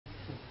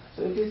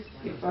So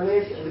it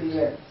pervades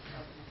everywhere.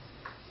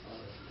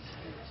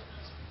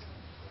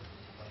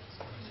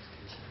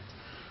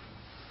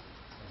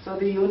 So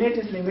the unit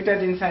is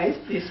limited in size,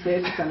 the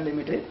space is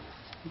unlimited.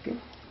 Okay,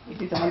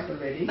 it is all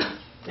pervading.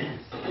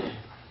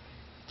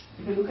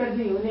 If you look at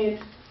the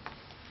unit,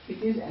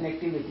 it is an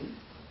activity.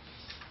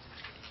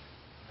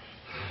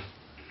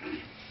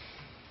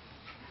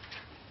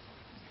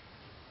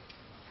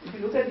 If you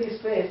look at the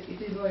space,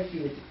 it is no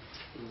activity.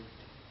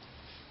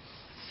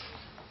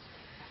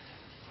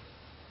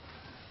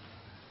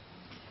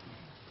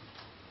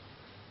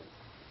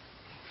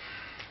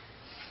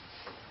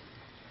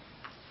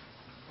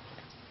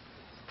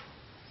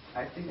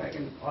 I think I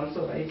can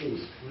also write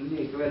the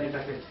Hindi equivalent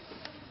of it.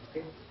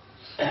 Okay.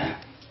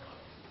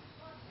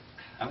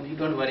 I mean, you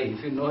don't worry.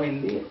 If you know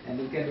Hindi and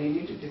you can read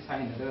it, it is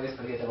fine. Otherwise,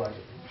 forget about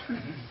it.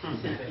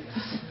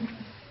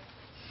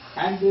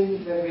 I am doing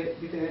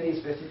it with a very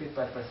specific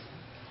purpose.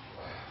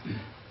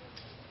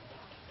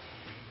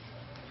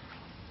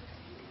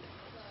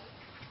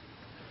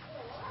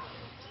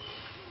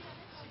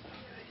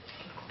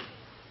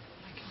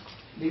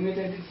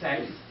 Limited in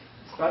size.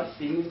 It's called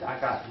Simit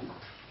Akar.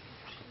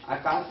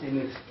 Akar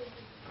Simit.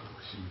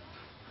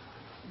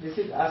 This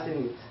is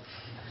Asimit.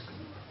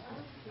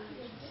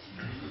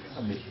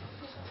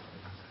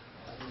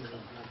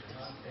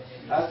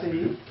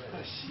 Asimit.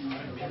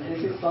 And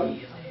this is called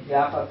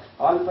Vyapak.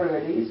 All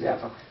pervading is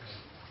Vyapak.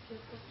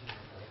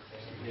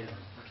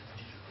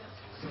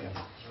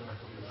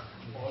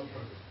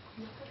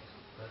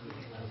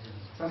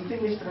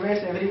 Something which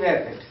pervades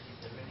everywhere, right?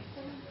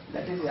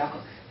 That is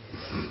Vyapak.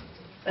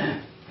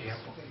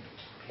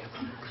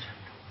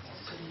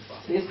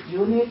 This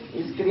unit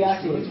is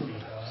Kriyasil,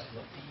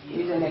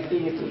 is an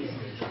activity.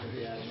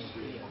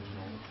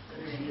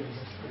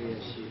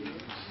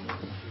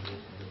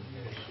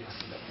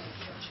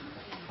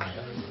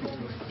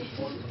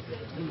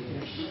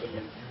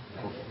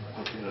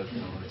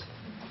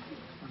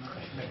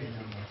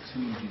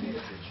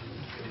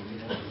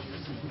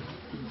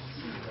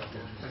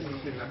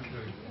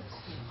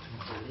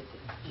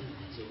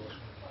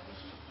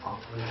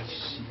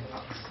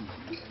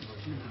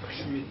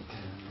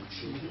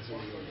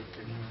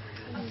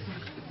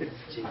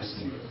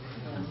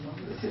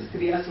 This is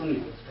Kriya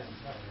Sunni.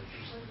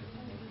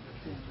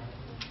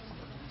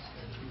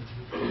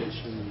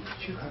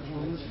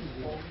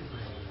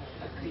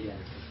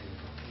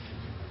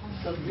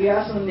 So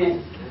Kriya Sunni,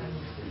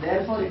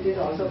 therefore it is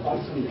also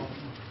called Sunni.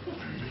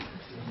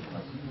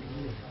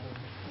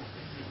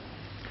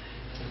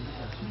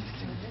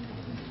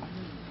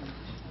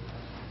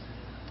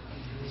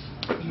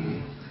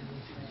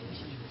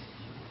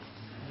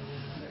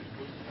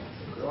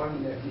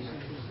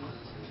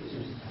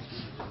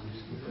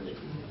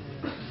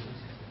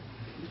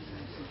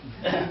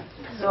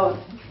 So,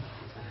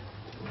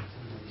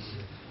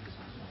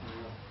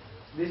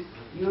 these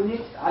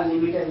units are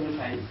limited in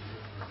size.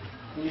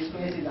 The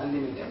space is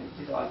unlimited.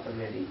 It is all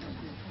pervading.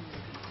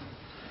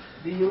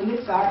 The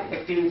units are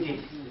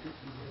activity.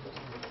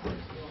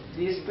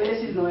 The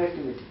space is no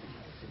activity.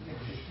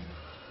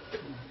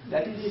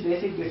 That is the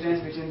basic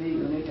difference between the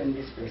unit and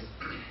the space.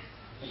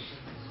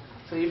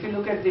 So, if you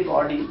look at the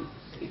body,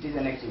 it is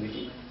an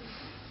activity.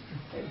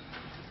 Okay.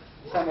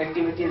 Some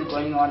activity is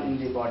going on in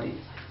the body.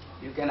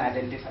 You can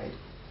identify it.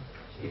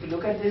 If you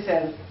look at the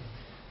cell,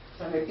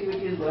 some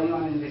activity is going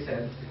on in the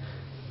cell.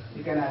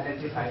 You can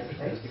identify it,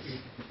 right?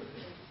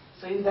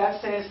 So in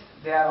that sense,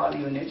 they are all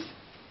units.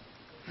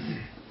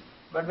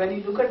 But when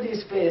you look at the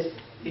space,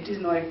 it is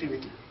no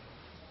activity.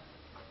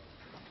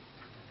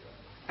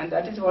 And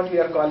that is what we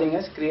are calling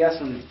as Kriya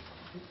Sunni.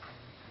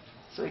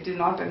 So it is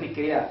not an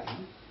Kriya.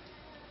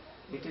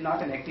 It is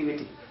not an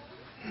activity.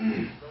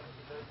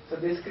 So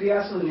this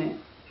Kriya Sunni,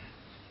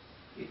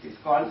 it is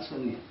called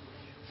Sunni.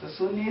 So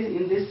Sunni is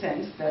in this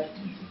sense that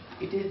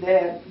it is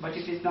there, but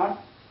it is not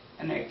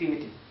an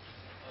activity.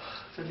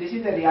 So this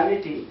is a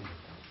reality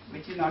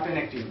which is not an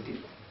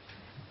activity.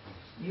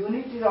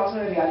 Unit is also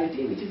a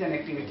reality which is an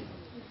activity.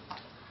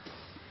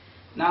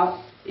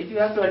 Now, if you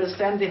have to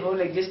understand the whole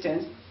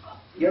existence,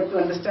 you have to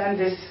understand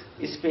this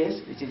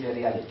space, which is a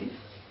reality,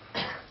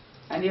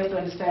 and you have to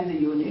understand the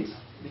units,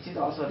 which is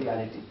also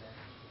reality.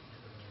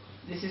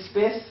 This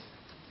space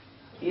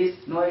is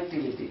no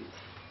activity,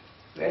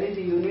 whereas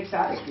the units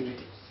are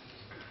activity.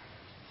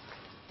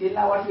 Till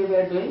now what we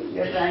were doing, we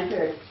are trying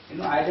to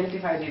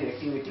identify these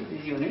activities,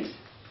 these units,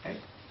 right,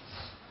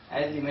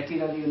 as the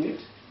material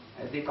unit,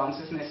 as the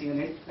consciousness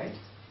unit, right.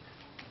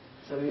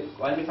 So we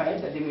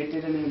qualified that the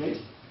material units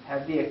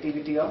have the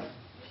activity of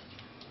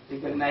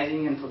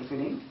recognizing and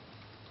fulfilling.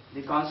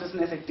 The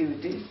consciousness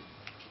activities,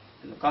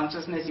 the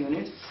consciousness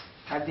units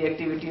have the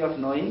activity of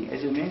knowing,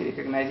 assuming,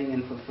 recognizing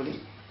and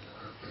fulfilling.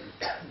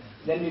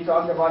 Then we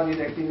talked about this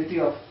activity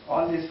of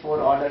all these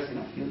four orders,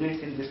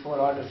 units in these four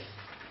orders.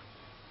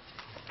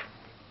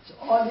 So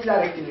all these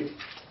are activity.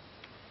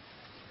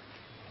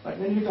 But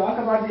when we talk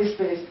about this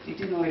space,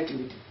 it is no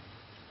activity.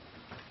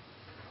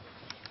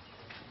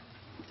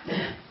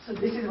 So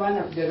this is one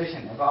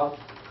observation about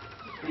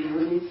the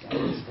units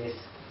and the space.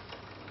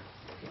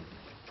 Okay.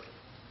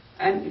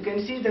 And you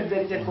can see that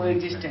there is a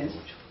coexistence,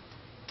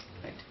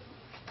 right,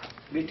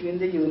 between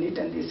the unit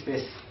and the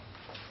space,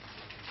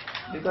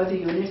 because the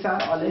units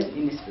are always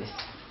in space.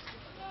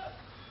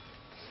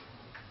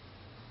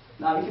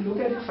 Now if you look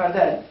at it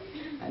further,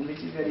 and which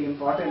is very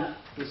important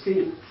to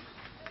see,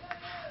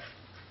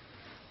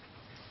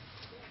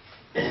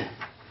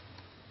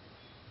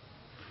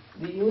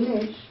 the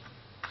unit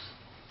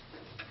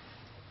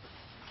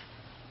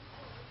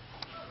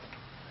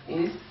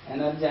is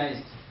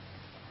energized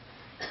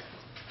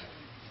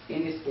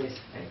in space,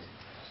 right?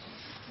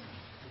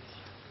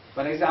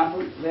 For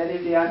example, where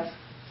is the Earth?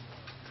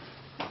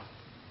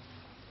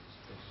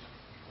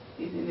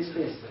 Is in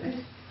space,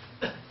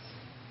 right?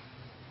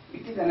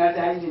 It is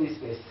energized in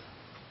space.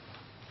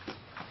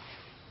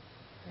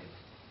 Right?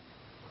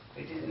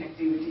 It is an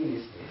activity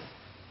in space.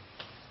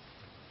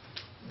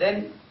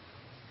 Then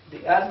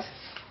the Earth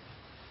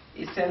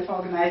is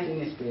self-organized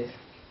in space.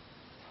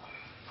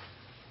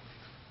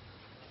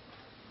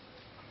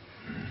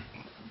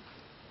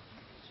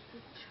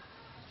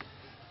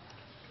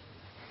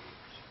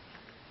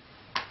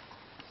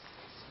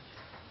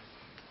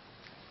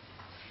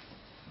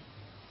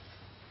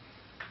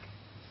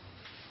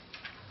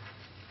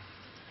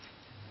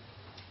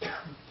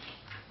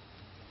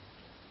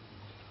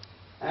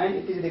 And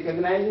it is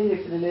recognizing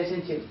its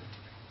relationship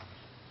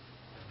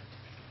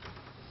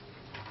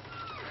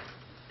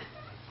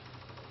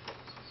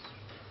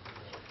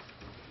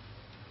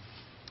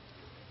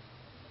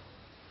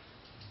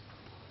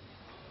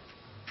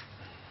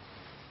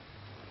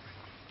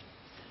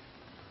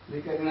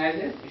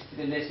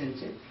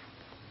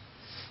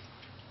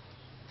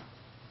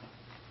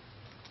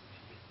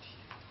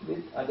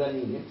with other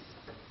units.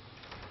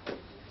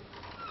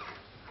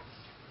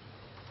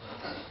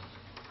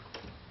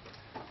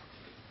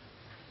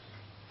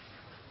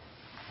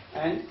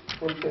 And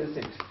fulfills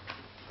it.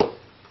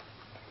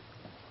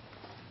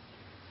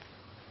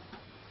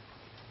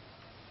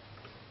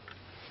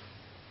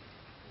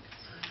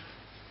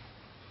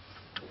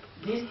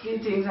 These three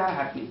things are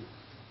happening,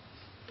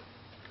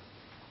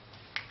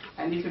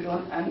 and if you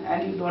don't,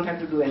 and you don't have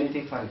to do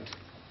anything for it.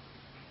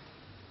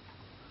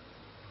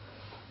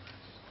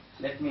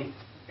 Let me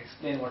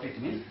explain what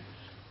it means.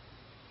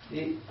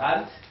 The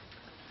Earth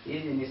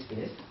is in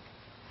space.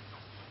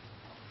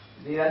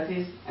 The Earth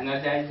is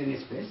energized in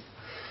space.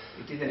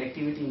 It is an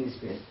activity in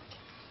space.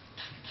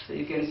 So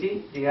you can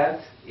see the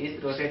Earth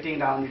is rotating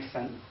around its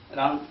sun,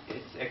 around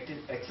its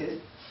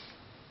axis.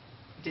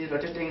 It is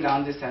rotating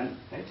around the sun,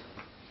 right?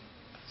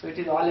 So it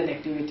is all an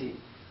activity,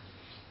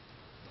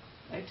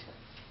 right?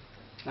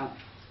 Now,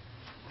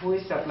 who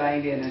is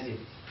supplying the energy?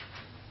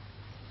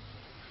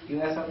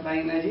 You are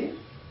supplying energy,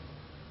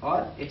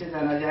 or it is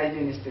energized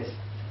in space?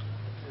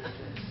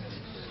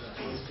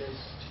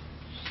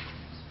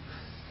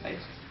 Right?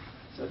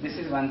 So this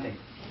is one thing.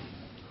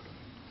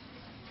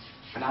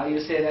 Now you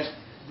say that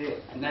the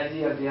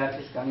energy of the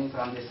Earth is coming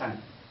from the sun.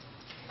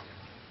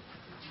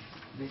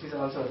 This is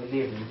also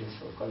believed in this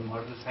so-called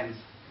modern science.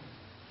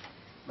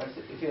 But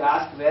if you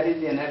ask where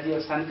is the energy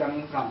of sun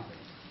coming from,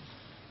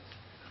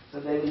 so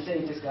they will say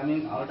it is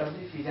coming out of the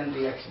fission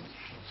reaction.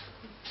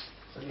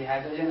 So the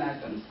hydrogen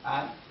atoms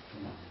are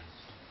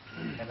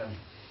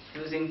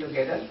fusing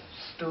together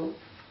to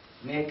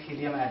make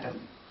helium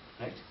atom,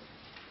 right?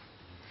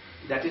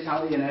 That is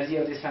how the energy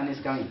of the sun is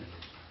coming.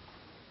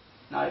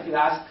 Now if you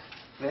ask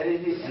where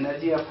is the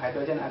energy of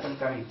hydrogen atom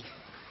coming,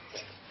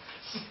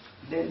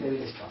 then they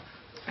will stop.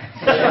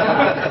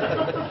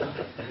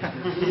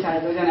 This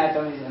hydrogen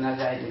atom is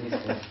energized in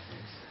space.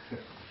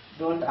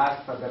 Don't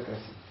ask further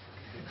questions.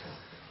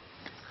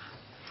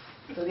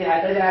 So the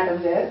hydrogen atom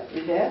is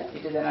there,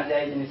 it is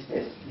energized in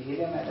space. The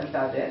helium atoms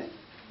are there,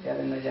 they are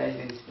energized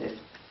in space.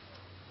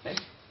 Right?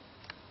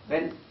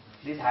 When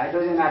these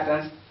hydrogen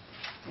atoms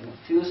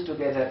fuse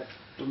together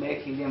to make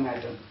helium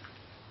atom,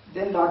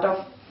 then lot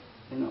of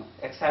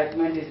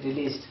excitement is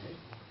released. Right?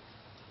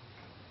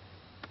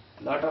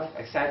 A lot of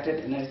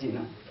excited energy,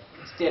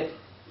 state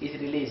is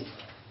released,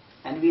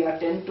 and we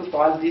tend to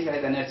call this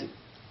as energy,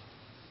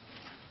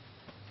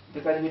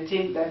 because we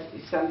think that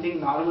if something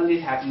normal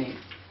is happening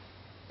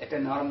at a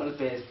normal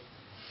pace,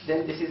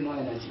 then this is no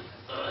energy.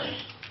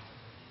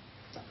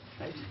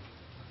 Right?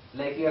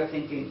 Like you are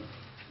thinking,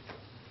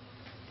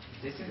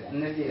 this is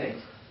energy,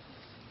 right?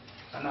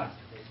 Or not?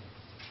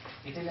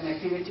 It is an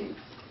activity,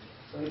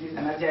 so it is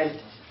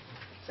energized.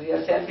 So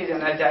yourself is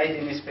energized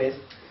in space.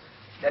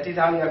 That is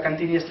how you are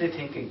continuously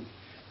thinking.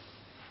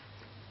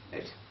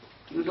 Right?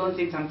 You don't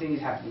think something is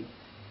happening.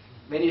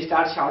 When you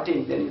start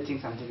shouting, then you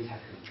think something is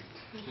happening.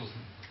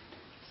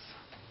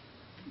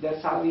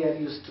 That's how we are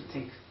used to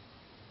think.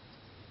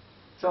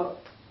 So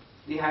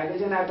the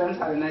hydrogen atoms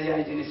are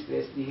energized in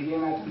space, the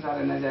helium atoms are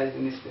energized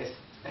in space,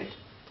 right?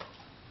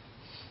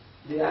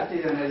 The Earth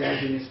is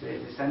energized in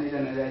space, the sun is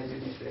energized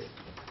in space.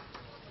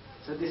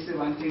 So this is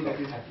one thing that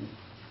is happening.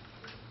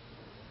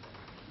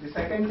 The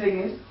second thing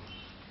is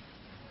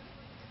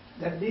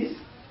that these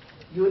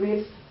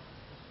units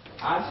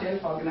are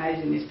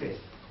self-organized in space.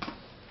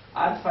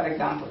 Earth, for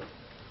example,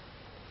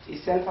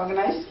 is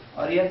self-organized,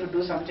 or you have to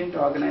do something to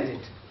organize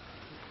it.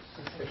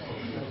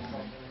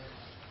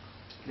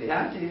 The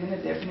earth is in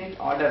a definite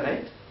order,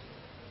 right?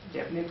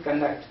 Definite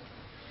conduct.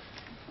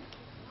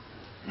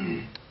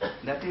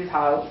 That is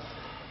how,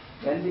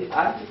 when the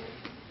earth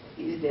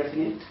is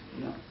definite,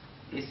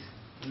 is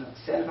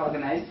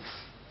self-organized,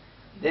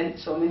 then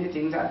so many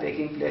things are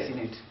taking place in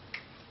it.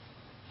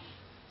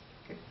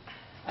 Okay.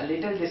 A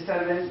little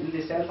disturbance in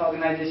the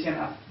self-organization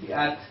of the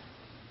earth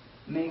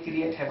may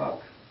create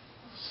havoc,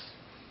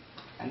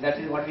 and that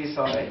is what we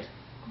saw, right?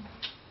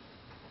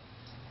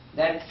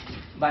 That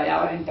by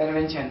our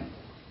intervention,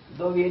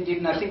 though we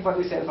did nothing for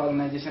the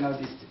self-organization of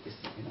this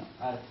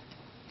earth,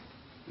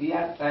 we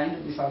are trying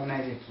to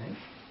disorganize it, right?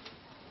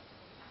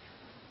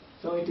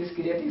 So it is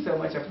creating so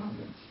much of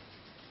problem.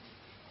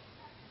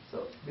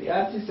 So the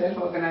earth is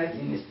self-organized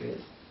in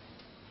space,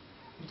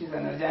 it is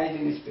energized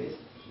in space,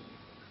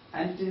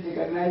 and it is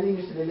recognizing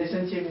its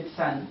relationship with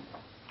sun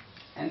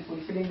and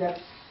fulfilling that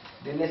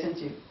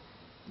relationship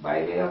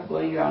by way of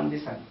going around the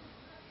sun.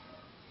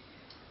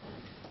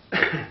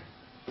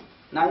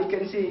 Now you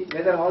can see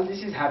whether all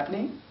this is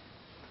happening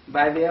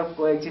by way of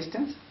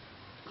coexistence,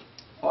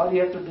 or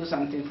you have to do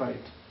something for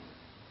it.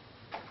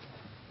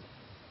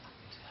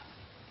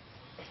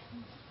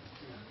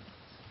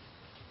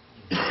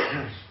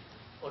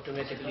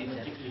 Automatically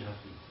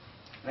happening.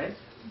 Right?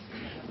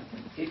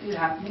 It is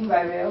happening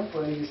by way of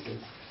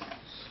coexistence.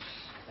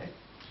 Right?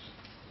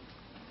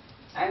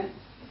 And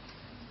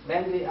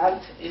when the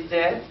earth is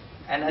there,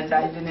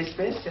 energized in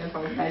space,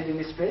 self-organized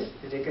in space,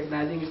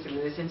 recognizing its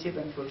relationship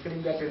and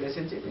fulfilling that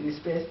relationship in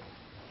space,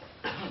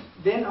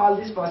 then all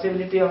this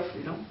possibility of,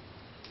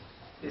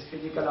 this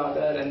physical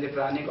order and the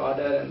pranic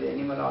order and the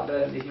animal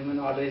order and the human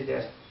order is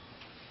there.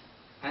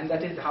 And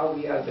that is how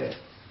we are there.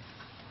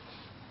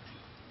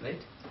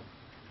 Right?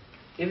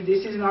 If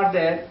this is not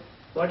there,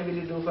 what will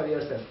you do for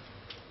yourself?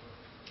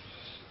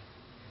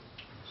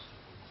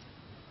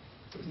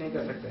 कुछ नहीं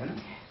कर सकते है ना,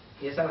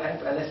 ये सब है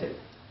पहले से,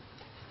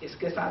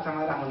 इसके साथ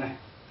हमारा होना है,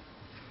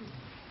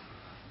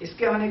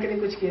 इसके होने के लिए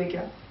कुछ किए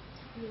क्या?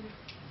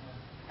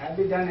 Have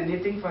we done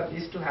anything for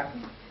this to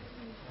happen?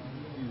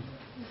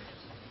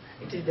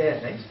 It is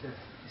there, right?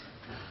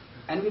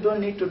 And we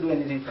don't need to do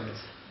anything for this.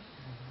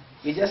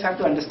 We just have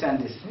to understand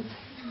this.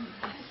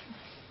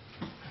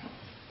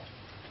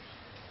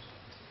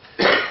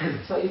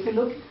 So if you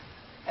look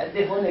at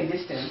the whole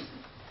existence,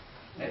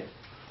 right,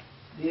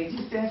 the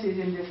existence is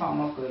in the form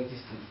of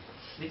coexistence,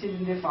 which is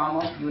in the form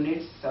of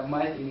units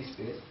submerged in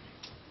space,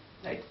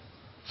 right?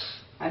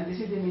 And this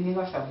is the meaning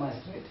of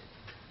submerged, right?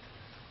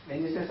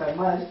 When you say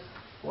submerged,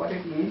 what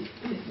it means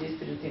is these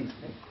three things,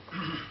 right?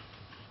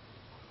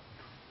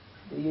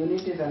 The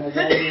unit is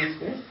energized in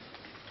space,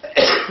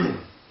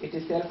 it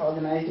is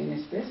self-organized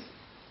in space,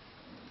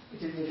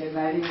 it is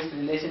recognizing its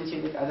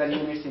relationship with other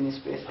units in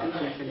space and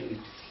fulfilling it.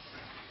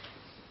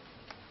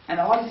 And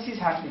all this is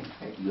happening,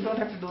 right? You don't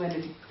have to do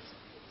anything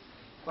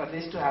for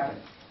this to happen,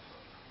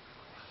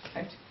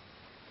 right?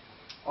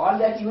 All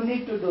that you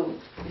need to do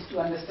is to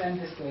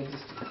understand this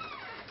coexistence.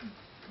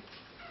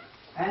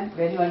 And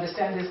when you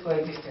understand this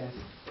coexistence,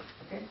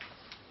 okay,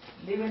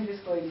 live in this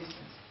coexistence.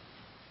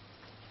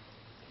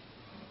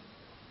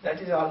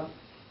 That is all.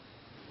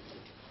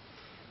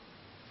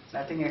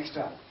 Nothing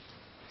extra.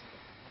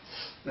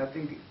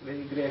 Nothing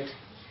very great,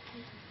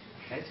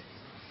 right?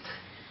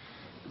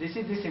 This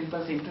is the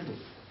simple thing to do.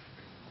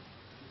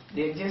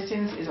 The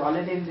existence is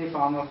already in the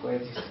form of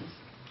coexistence,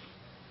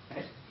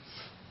 right?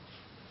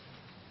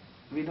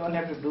 We don't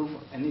have to do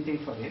anything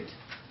for it.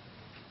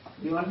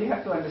 We only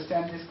have to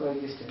understand this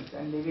coexistence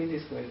and live in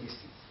this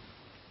coexistence.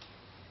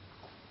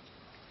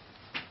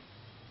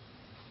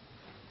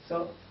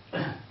 So,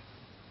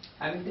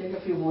 I will take a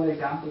few more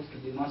examples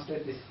to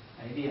demonstrate this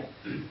idea.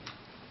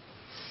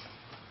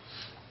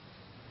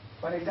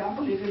 For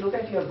example, if you look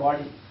at your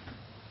body,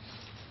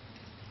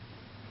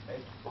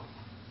 right?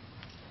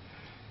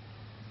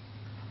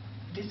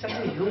 It is such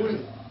a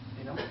huge,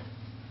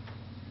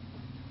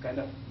 kind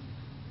of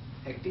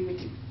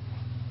activity.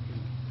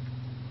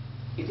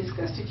 It is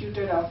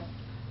constituted of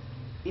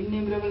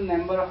innumerable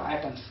number of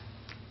atoms.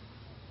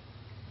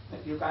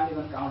 Like you can't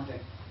even count them.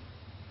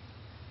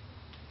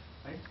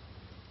 Right?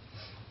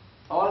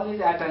 All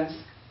these atoms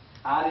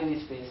are in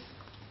space.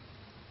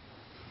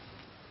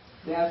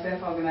 They are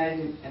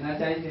self-organized,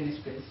 energized in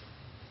space.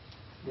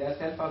 They are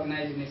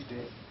self-organized in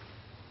space.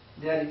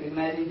 They are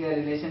recognizing their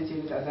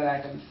relationship with other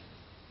atoms,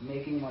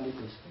 making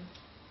molecules.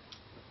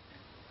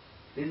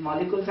 These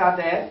molecules are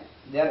there,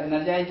 they are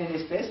energized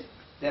in space,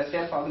 they are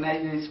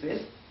self-organized in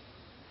space,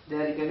 they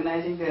are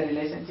recognizing their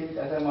relationship with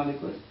other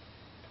molecules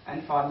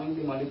and forming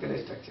the molecular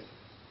structure.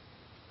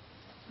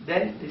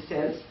 Then the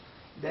cells,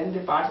 then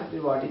the parts of the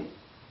body,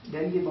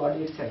 then the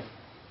body itself.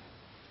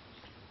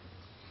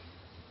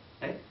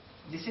 Right?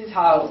 This is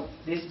how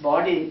this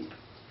body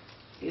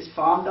is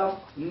formed of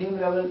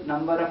innumerable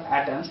number of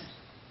atoms,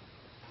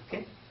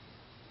 okay,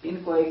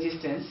 in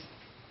coexistence,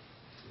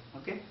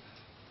 okay,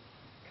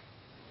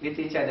 with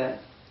each other,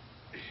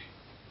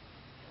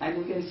 and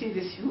you can see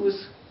this huge,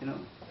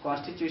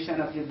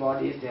 constitution of the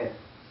body is there.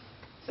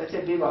 Such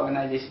a big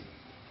organization.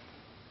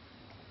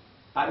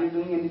 Are you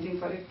doing anything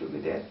for it to be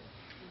there?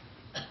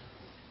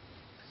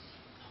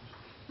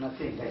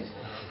 Nothing, right?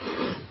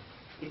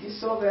 It is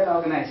so well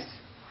organized.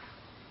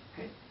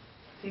 Okay?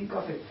 Think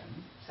of it.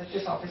 Such a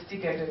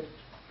sophisticated,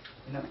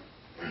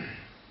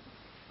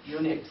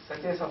 unit, such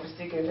a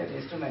sophisticated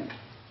instrument.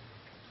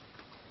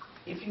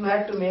 If you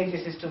had to make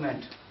this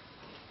instrument,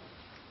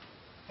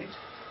 right,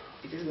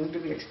 it is going to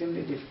be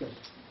extremely difficult.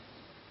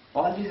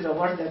 All these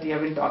robots that we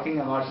have been talking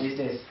about these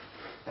days,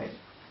 right?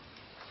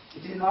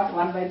 It is not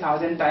 1 by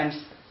 1,000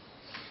 times,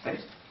 right?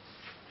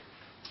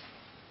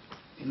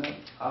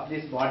 Of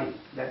this body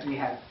that we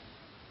have.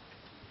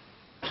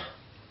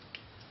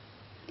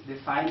 The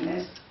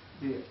fineness,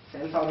 the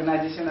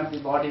self-organization of the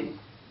body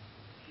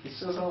is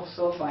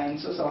so fine,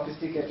 so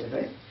sophisticated,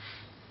 right?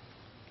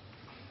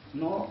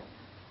 No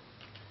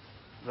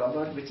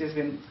robot which has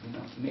been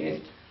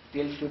made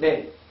till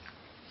today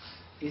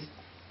is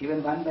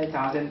even 1 by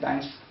 1,000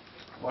 times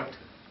what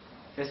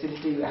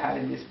facility you have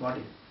in this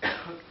body.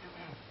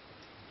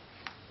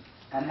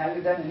 And have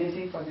you done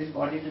anything for this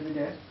body to be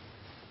there?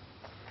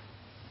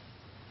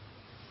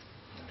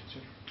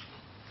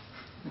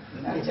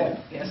 Nurture,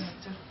 yes.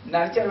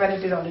 Nurture when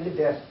it is already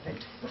there,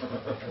 right?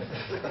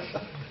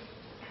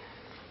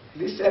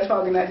 This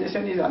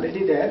self-organization is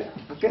already there,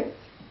 okay?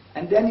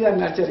 And then you are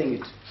nurturing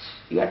it.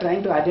 You are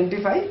trying to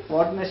identify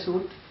what may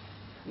suit,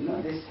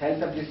 this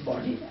health of this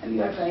body, and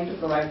you are trying to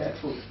provide that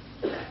food.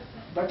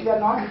 But you are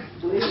not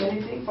doing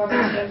anything for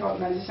the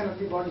self-organization of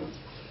the body.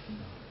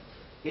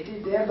 It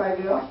is there by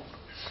way of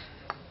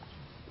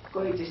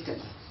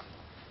coexistence.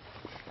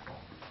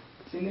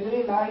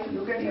 Similarly, now if you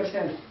look at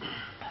yourself,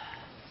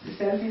 the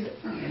self is,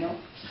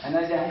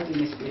 energized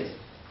in space.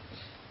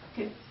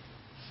 Okay?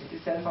 It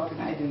is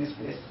self-organized in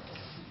space.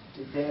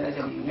 It is there as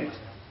a unit.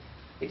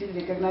 It is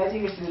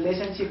recognizing its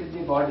relationship with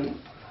the body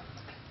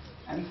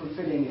and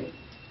fulfilling it.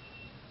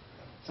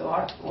 So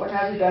what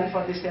have you done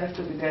for the self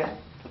to be there?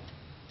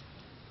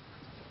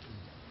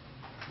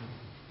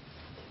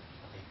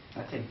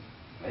 Nothing.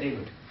 Very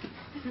good.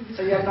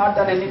 So you have not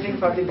done anything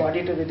for the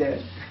body to be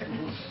there.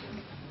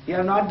 You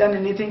have not done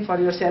anything for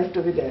yourself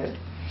to be there.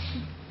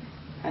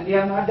 And you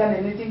have not done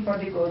anything for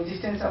the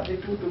coexistence of the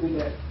two to be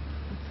there.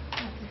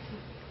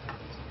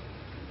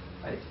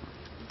 Right?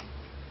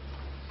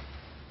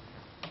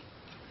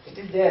 It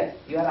is there.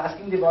 You are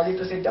asking the body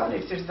to sit down,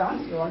 it sits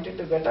down. You want it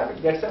to get up,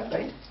 it gets up,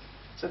 right?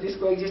 So this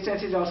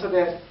coexistence is also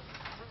there.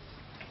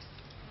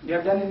 You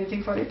have done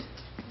anything for it?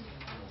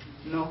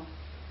 No.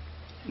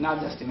 Now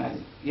just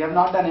imagine. You have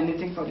not done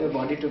anything for your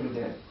body to be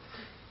there.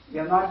 You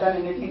have not done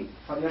anything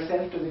for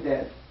yourself to be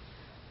there.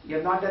 You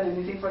have not done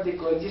anything for the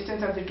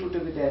coexistence of the two to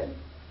be there.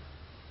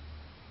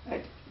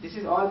 Right? This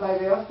is all by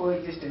way of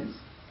coexistence.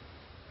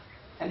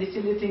 And you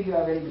still think you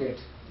are very great.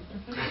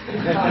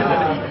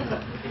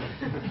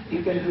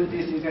 You can do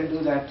this, you can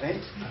do that,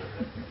 right?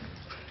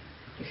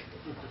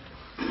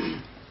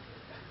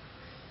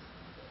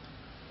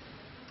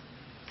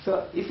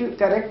 So if you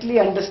correctly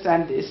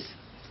understand this,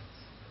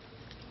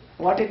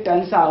 what it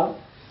turns out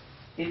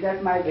is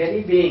that my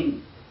very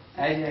being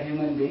as a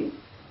human being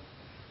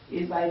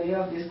is by way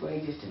of this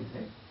coexistence.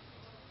 Right?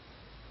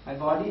 My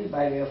body is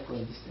by way of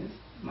coexistence.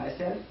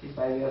 Myself is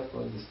by way of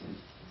coexistence.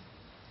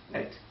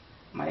 Right?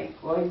 My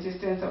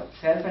coexistence of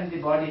self and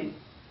the body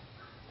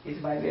is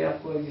by way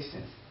of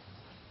coexistence.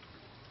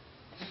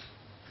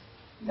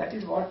 That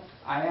is what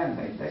I am,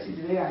 right? That is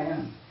the way I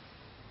am.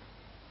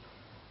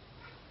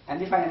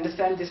 And if I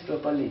understand this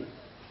properly,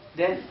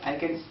 then I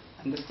can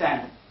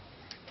understand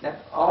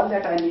that all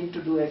that I need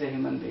to do as a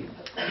human being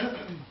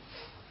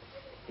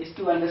is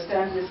to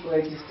understand this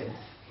coexistence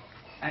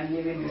and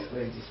live in this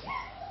coexistence.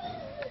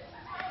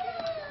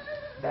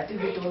 That is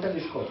the total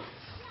scope.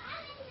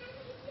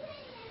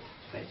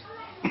 Right?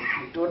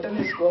 The total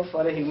scope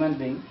for a human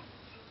being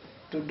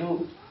to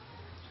do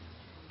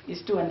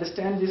is to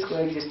understand this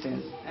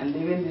coexistence and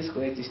live in this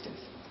coexistence.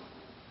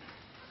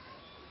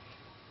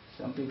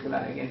 Some people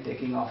are again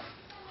taking off.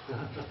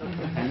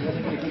 And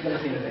very critical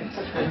thing, right?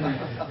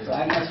 So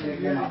I must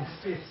make them off.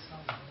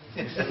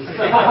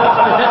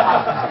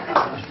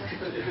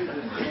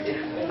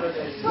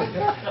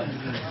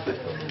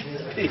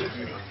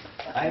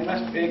 I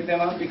must take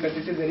them up because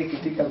this is very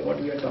critical what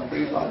we are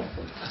talking about.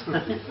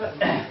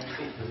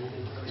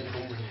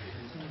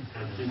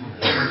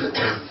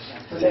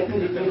 So let me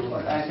repeat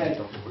what I said.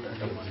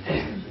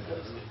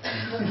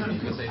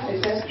 I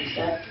said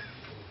that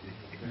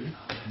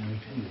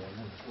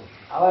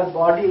our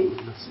body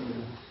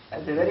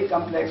has a very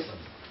complex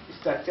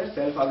structure,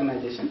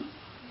 self-organization,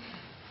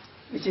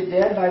 which is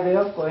there by way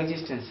of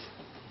coexistence.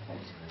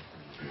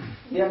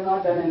 We have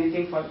not done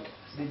anything for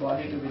the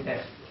body to be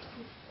there.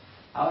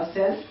 Our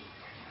self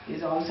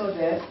is also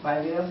there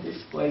by way of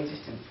this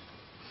coexistence.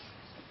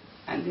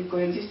 And the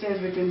coexistence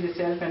between the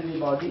self and the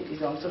body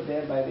is also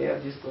there by way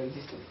of this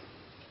coexistence.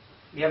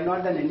 We have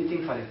not done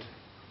anything for it.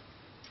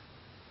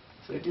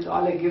 So it is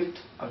all a gift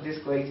of this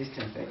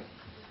coexistence, right?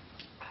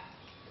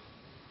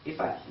 If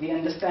we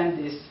understand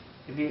this,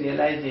 if we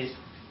realize this,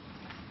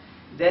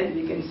 then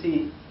we can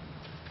see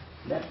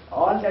that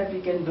all that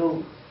we can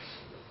do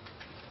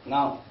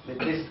now with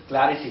this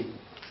clarity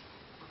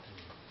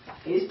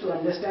is to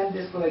understand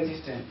this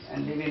coexistence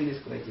and live in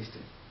this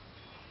coexistence.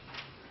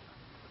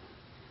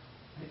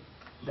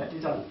 That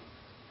is all.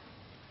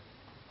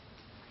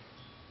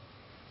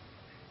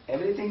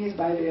 Everything is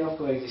by way of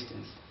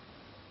coexistence.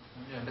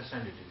 You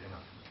understand it is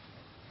enough.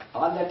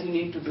 All that you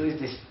need to do is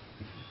this.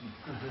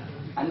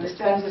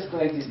 Understand this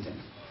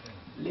coexistence.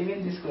 Live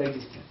in this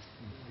coexistence.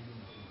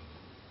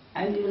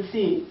 And you will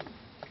see,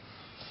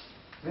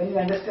 when you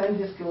understand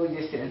this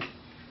coexistence,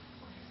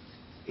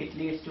 it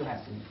leads to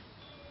happiness.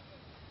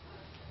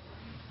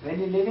 When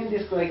you live in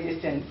this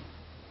coexistence,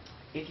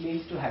 it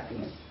leads to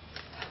happiness.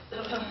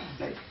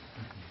 Right?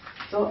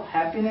 So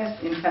happiness,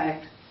 in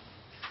fact,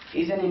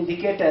 is an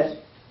indicator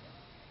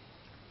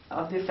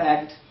of the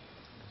fact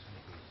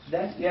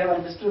that we have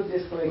understood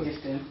this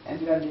coexistence and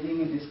we are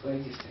living in this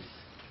coexistence.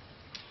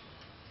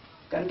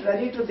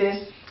 Contrary to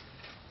this,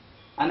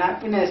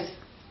 unhappiness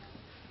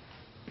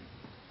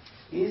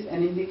is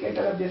an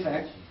indicator of the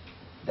fact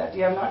that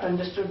we have not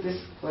understood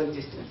this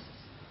coexistence.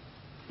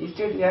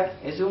 Instead, we have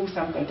assumed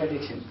some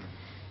contradiction,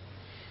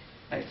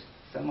 right?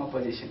 Some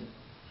opposition,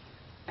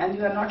 and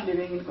we are not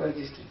living in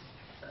coexistence.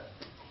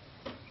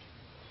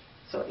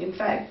 So, in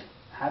fact,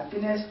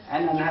 happiness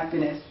and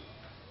unhappiness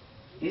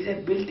is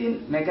a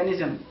built-in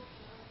mechanism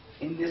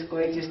in this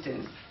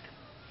coexistence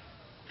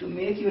to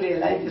make you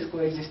realize this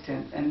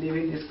coexistence and live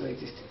in this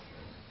coexistence.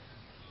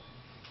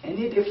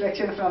 Any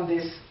deflection from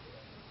this,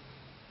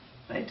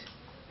 right,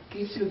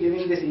 keeps you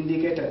giving this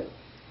indicator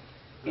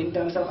in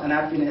terms of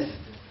unhappiness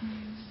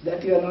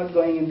that you are not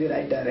going in the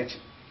right direction.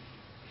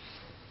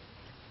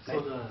 So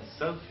the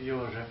self you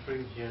are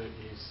referring here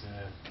is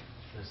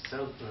the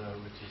self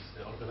which is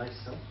the organized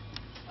self,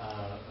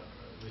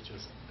 which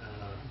was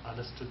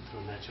understood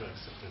through natural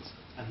acceptance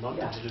and not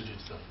the individual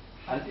itself.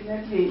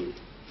 Ultimately,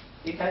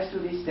 it has to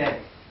reach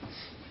there.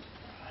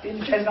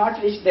 Till it has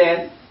not reached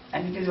there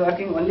and it is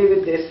working only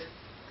with this,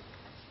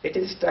 it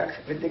is stuck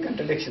with the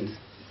contradictions,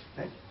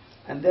 right?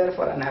 And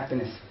therefore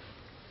unhappiness.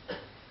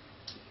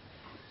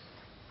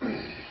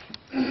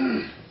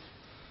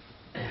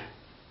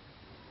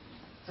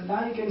 So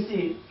now you can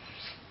see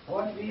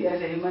what we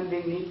as a human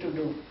being need to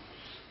do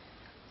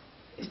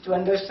is to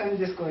understand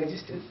this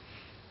coexistence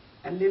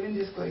and live in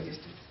this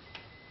coexistence.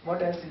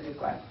 What else is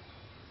required?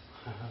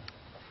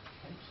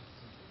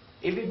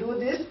 If we do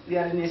this, we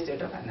are in a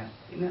state of happiness.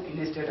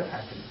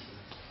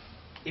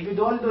 If we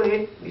don't do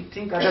it, we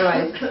think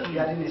otherwise, we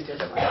are in a state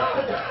of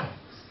unhappiness.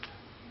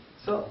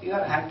 So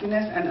your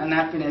happiness and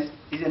unhappiness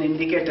is an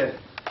indicator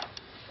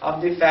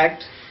of the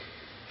fact,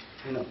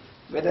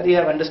 whether you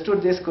have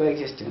understood this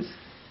coexistence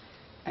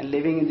and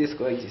living in this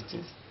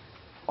coexistence,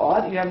 or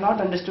you have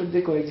not understood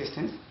the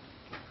coexistence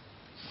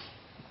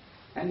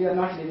and you are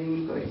not living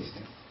in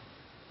coexistence.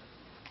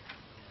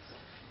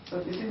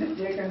 So this is a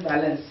check and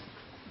balance.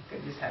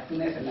 Okay, this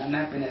happiness and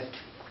unhappiness,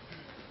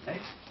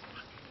 right,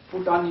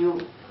 put on you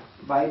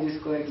by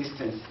this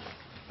coexistence,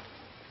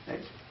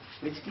 right,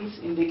 which keeps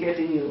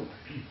indicating you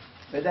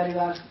whether you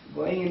are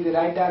going in the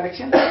right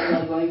direction or you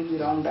are going in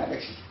the wrong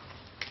direction.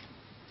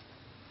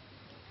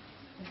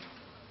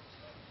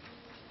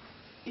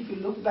 If you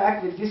look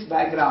back with this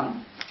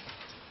background,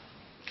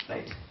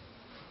 right,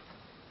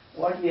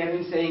 what we have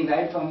been saying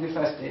right from the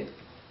first day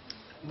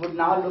would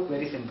now look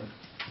very simple.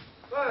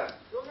 Right?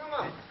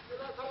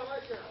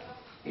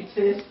 It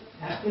says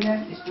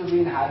happiness is to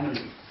be in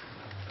harmony.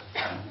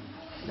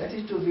 That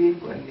is to be in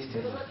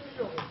coexistence.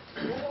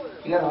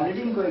 You are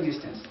already in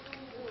coexistence.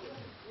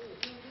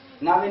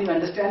 Now when you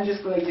understand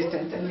this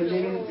coexistence and you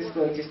live in this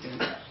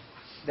coexistence,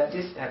 that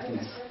is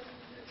happiness.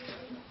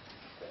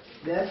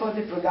 Therefore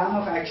the program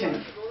of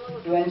action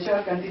to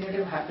ensure continuity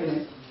of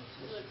happiness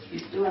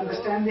is to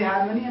understand the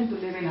harmony and to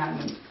live in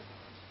harmony.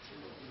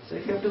 So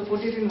if you have to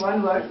put it in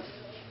one word,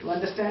 to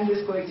understand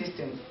this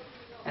coexistence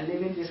and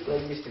live in this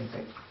coexistence,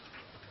 right?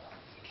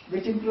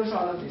 Which includes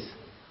all of this.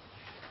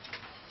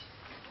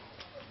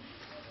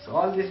 So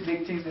all these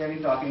big things we have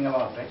been talking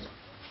about, right?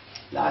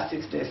 Last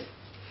 6 days.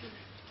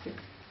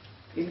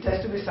 It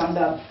has to be summed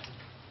up.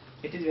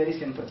 It is very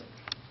simple.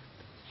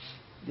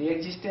 The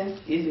existence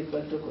is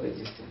equal to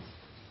coexistence.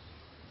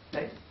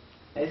 Right?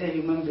 As a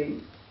human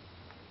being,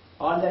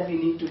 all that we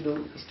need to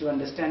do is to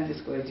understand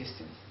this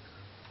coexistence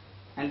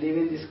and live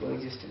in this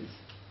coexistence.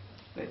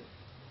 Right?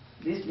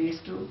 This leads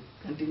to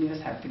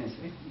continuous happiness,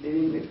 right?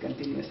 Living with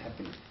continuous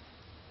happiness.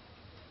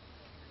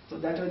 So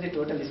that was the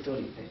total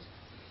story, right?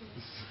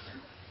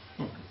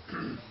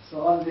 So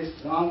all this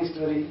long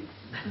story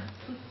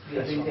we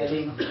have been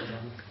telling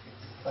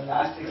for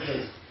last 6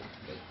 days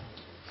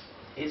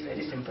is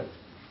very simple.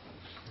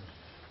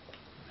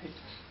 Right?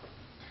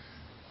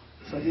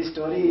 So the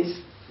story is,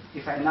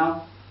 if I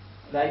now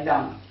write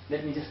down,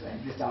 let me just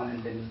write this down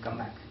and then we'll come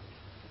back.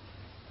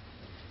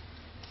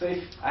 So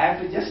if I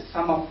have to just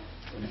sum up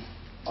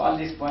all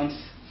these points,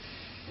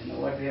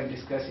 what we have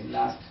discussed in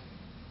last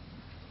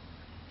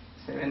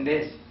 7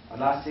 days or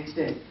last 6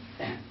 days,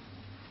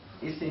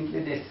 is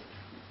simply this.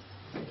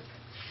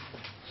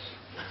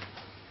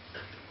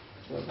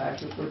 So if I have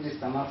to put this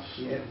sum up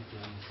here,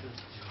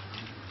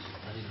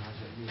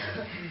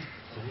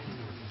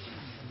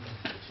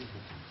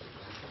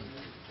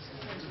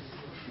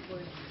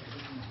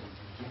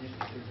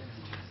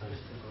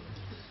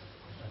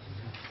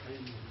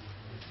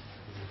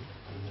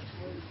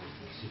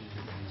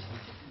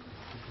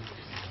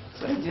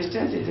 So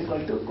existence is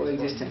equal to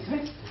coexistence,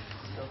 right?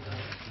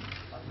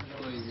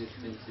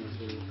 Coexistence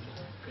is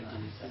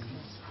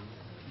continuous.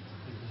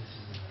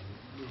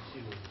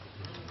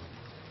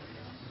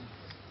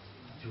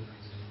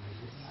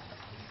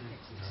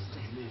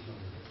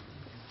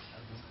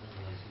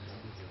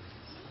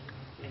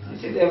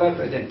 This is ever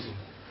present.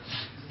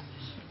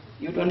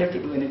 You don't have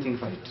to do anything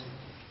for it.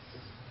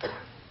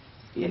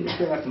 ये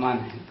नित्य वर्तमान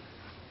है.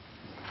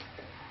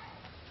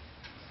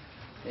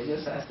 ये जो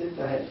शास्त्रित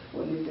है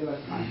वो नित्य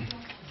वर्तमान है.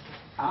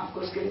 आपको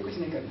उसके लिए कुछ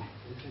नहीं करना है.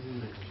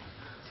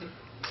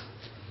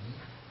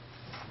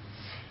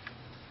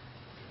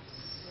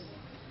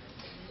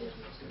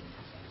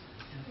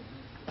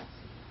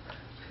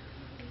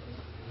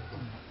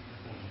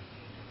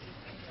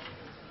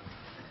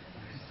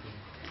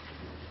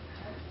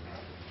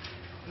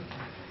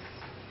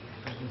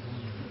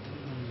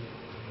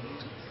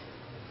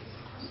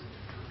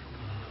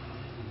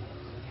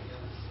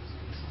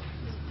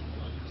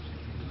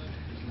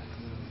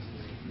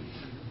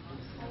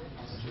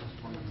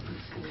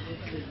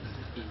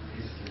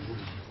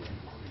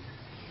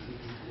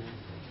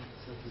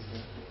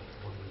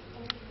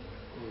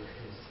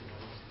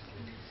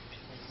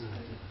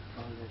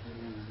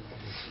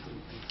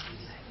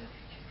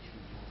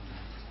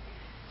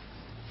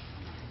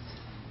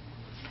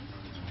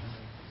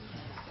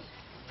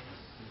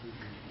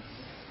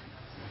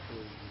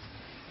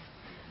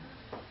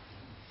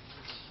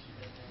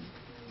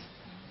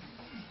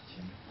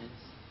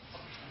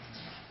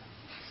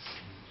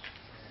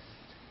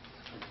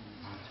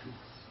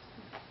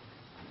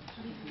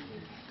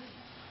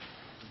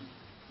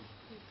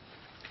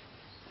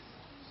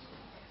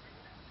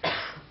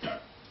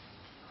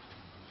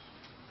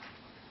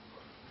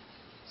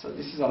 So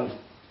this is all.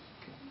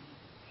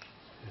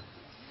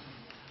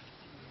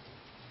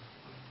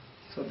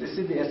 So this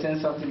is the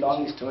essence of the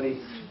long story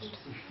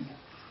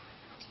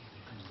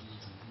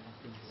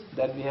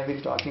that we have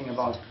been talking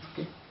about.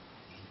 Okay?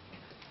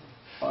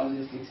 All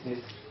these 6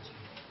 days.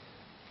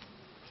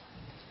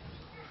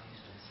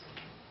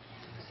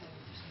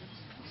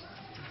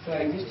 So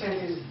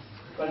existence is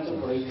equal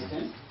to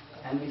coexistence,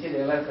 and which is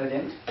ever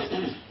present.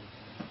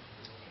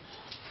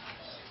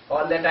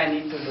 All that I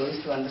need to do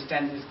is to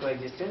understand this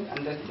coexistence,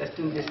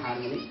 understand this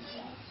harmony,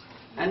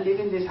 and live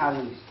in this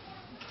harmony.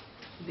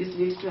 This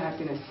leads to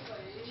happiness.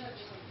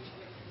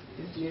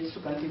 This leads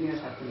to continuous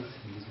happiness.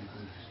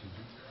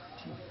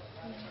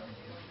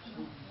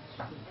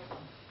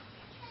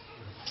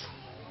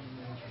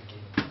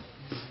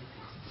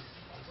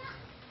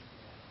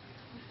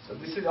 So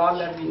this is all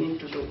that we need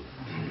to do.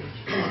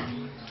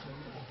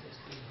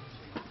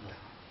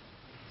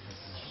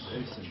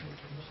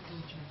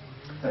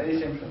 Very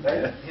simple,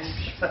 right? Yes.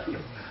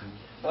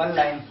 One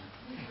line.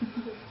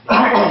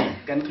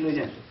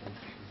 Conclusion.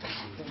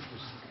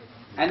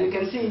 And you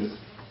can see,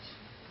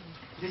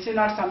 this is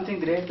not something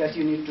great that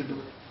you need to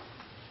do.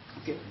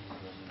 Okay?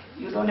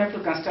 You don't have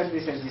to construct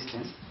this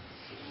existence.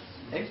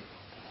 Right?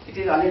 It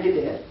is already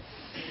there.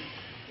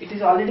 It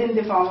is already in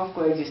the form of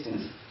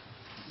coexistence.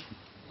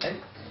 Right?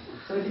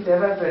 So it is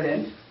ever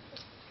present.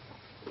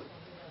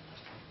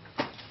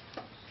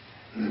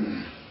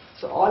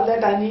 So all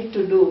that I need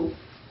to do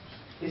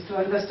is to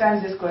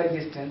understand this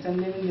coexistence and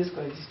live in this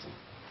coexistence.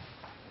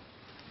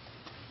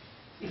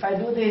 If I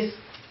do this,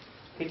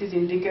 it is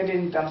indicated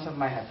in terms of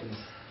my happiness.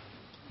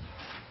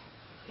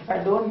 If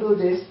I don't do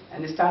this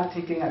and start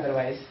thinking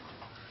otherwise,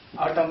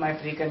 out of my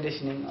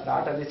preconditioning or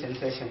out of the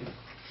sensation,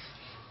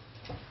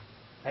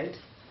 right,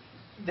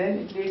 then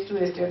it leads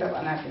to a state of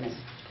unhappiness,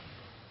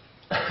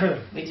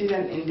 which is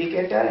an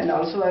indicator and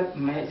also a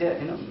major,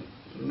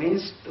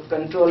 means to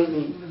control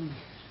me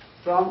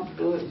from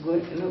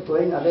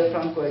going away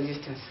from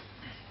coexistence.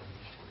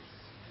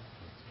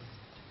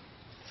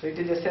 So it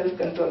is a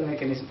self-control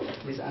mechanism,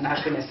 this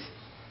unhappiness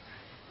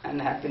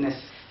and happiness.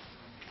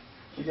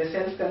 It is a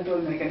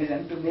self-control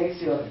mechanism to make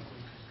sure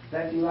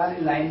that you are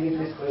in line with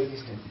this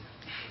coexistence.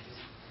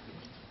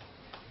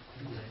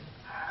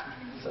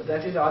 So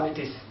that is all it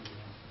is.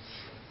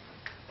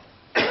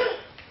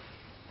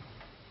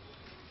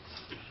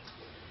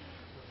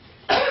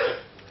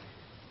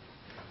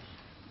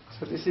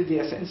 So this is the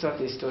essence of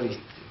the story.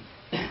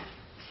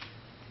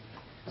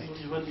 So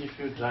even if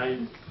you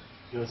die,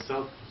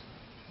 yourself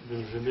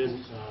will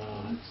remain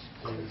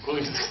in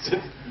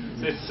coexistence.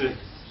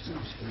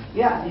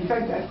 Yeah, in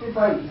fact that's the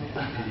point.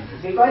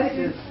 Because it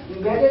is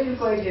embedded in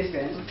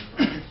coexistence,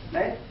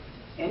 right?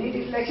 Any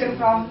deflection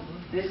from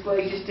this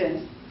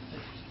coexistence,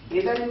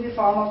 either in the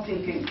form of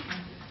thinking,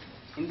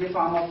 in the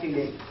form of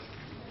feeling,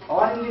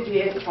 or in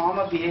the form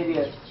of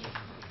behavior,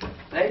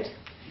 right,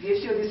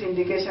 gives you this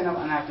indication of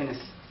unhappiness.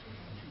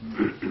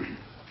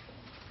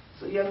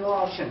 So you have no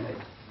option,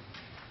 right?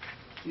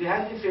 You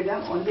have the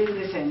freedom only in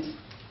the sense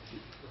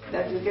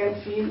that you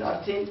can feel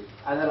or think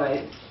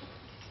otherwise,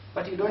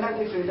 But you don't have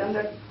the freedom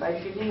that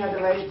by feeling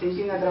otherwise,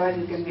 thinking otherwise,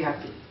 you can be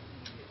happy.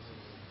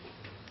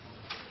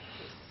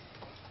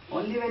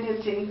 Only when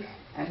you think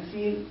and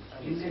feel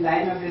in the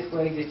line of this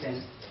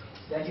coexistence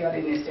that you are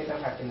in a state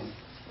of happiness.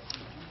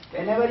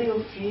 Whenever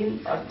you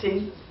feel or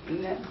think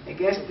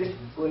against this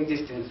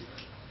coexistence,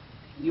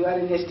 you are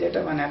in a state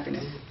of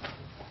unhappiness.